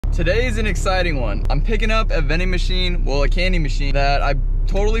Today's an exciting one. I'm picking up a vending machine, well, a candy machine that I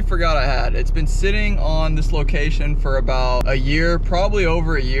totally forgot I had. It's been sitting on this location for about a year, probably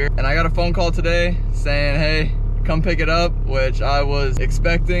over a year. And I got a phone call today saying, hey, come pick it up, which I was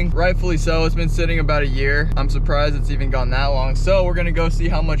expecting. Rightfully so, it's been sitting about a year. I'm surprised it's even gone that long. So we're gonna go see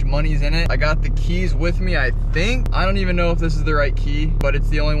how much money's in it. I got the keys with me, I think. I don't even know if this is the right key, but it's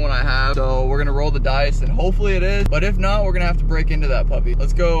the only one I have. So we're gonna roll the dice and hopefully it is. But if not, we're gonna have to break into that puppy.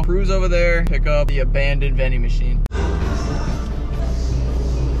 Let's go cruise over there, pick up the abandoned vending machine.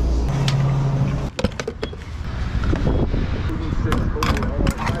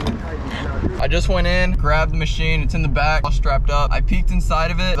 I just went in, grabbed the machine, it's in the back, all strapped up. I peeked inside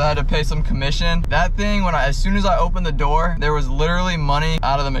of it, I had to pay some commission. That thing, as soon as I opened the door, there was literally money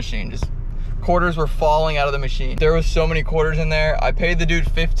out of the machine. Just quarters were falling out of the machine. There was so many quarters in there. I paid the dude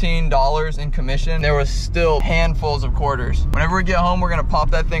 $15 in commission. There was still handfuls of quarters. Whenever we get home, we're gonna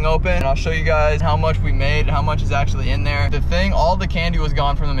pop that thing open and I'll show you guys how much we made, how much is actually in there. The thing, all the candy was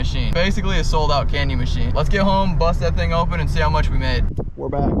gone from the machine. Basically a sold out candy machine. Let's get home, bust that thing open and see how much we made. We're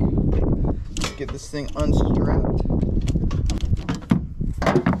back. Get this thing unstrapped.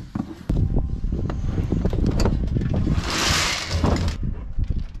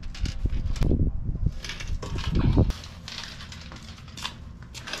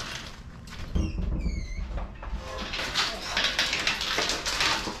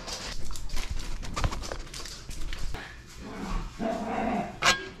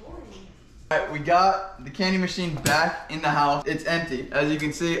 Alright, we got the candy machine back in the house. It's empty. As you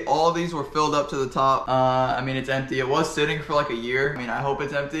can see, all these were filled up to the top. I mean, it's empty. It was sitting for like a year. I mean, I hope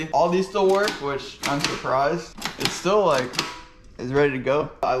it's empty. All these still work, which I'm surprised. It's still like, it's ready to go.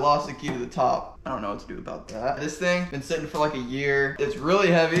 I lost the key to the top. I don't know what to do about that. This thing, been sitting for like a year. It's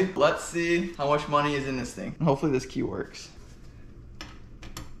really heavy. Let's see how much money is in this thing. Hopefully this key works.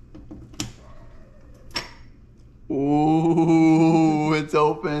 Ooh, it's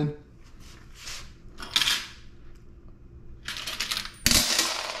open.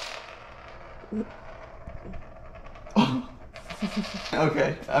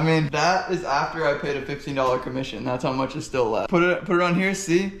 Okay, I mean, that is after I paid a $15 commission. That's how much is still left. Put it on here,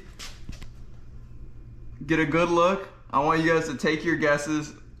 see? Get a good look. I want you guys to take your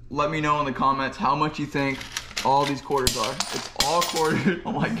guesses. Let me know in the comments how much you think all these quarters are. It's all quarters.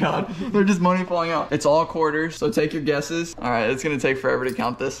 Oh my God, they're just money falling out. It's all quarters, so take your guesses. All right, it's gonna take forever to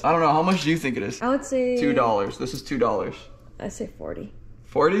count this. I don't know, how much do you think it is? I would say $2. This is $2. I say 40.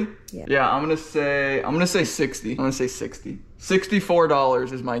 40? Yeah. Yeah, I'm gonna say 60. I'm gonna say 60.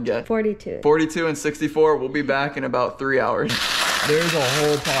 $64 is my guess. 42. 42 and 64. We'll be back in about 3 hours. There's a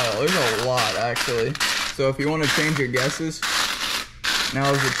whole pile. There's a lot, actually. So if you want to change your guesses,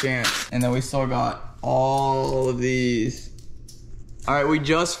 now's the chance. And then we still got all of these. All right, we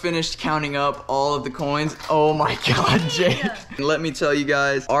just finished counting up all of the coins. Oh my God, Jake. Let me tell you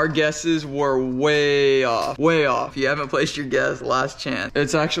guys, our guesses were way off, way off. If you haven't placed your guess, last chance.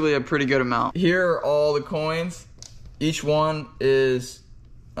 It's actually a pretty good amount. Here are all the coins. Each one is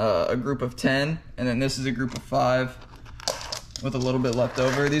a group of 10, and then this is a group of 5 with a little bit left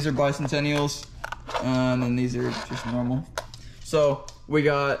over. These are bicentennials, and then these are just normal. So we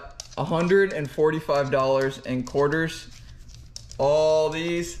got $145 in quarters. All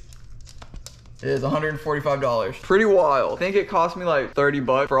these is $145. Pretty wild. I think it cost me like 30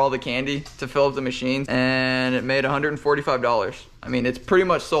 bucks for all the candy to fill up the machines, and it made $145. I mean, it's pretty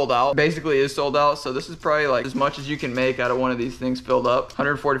much sold out. Basically is sold out, so this is probably like as much as you can make out of one of these things filled up.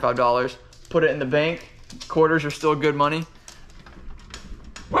 $145. Put it in the bank. Quarters are still good money.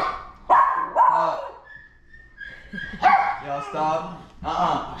 Y'all stop.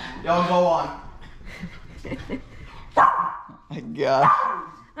 Y'all go on. My God.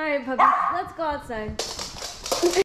 All right, puppy, let's go outside.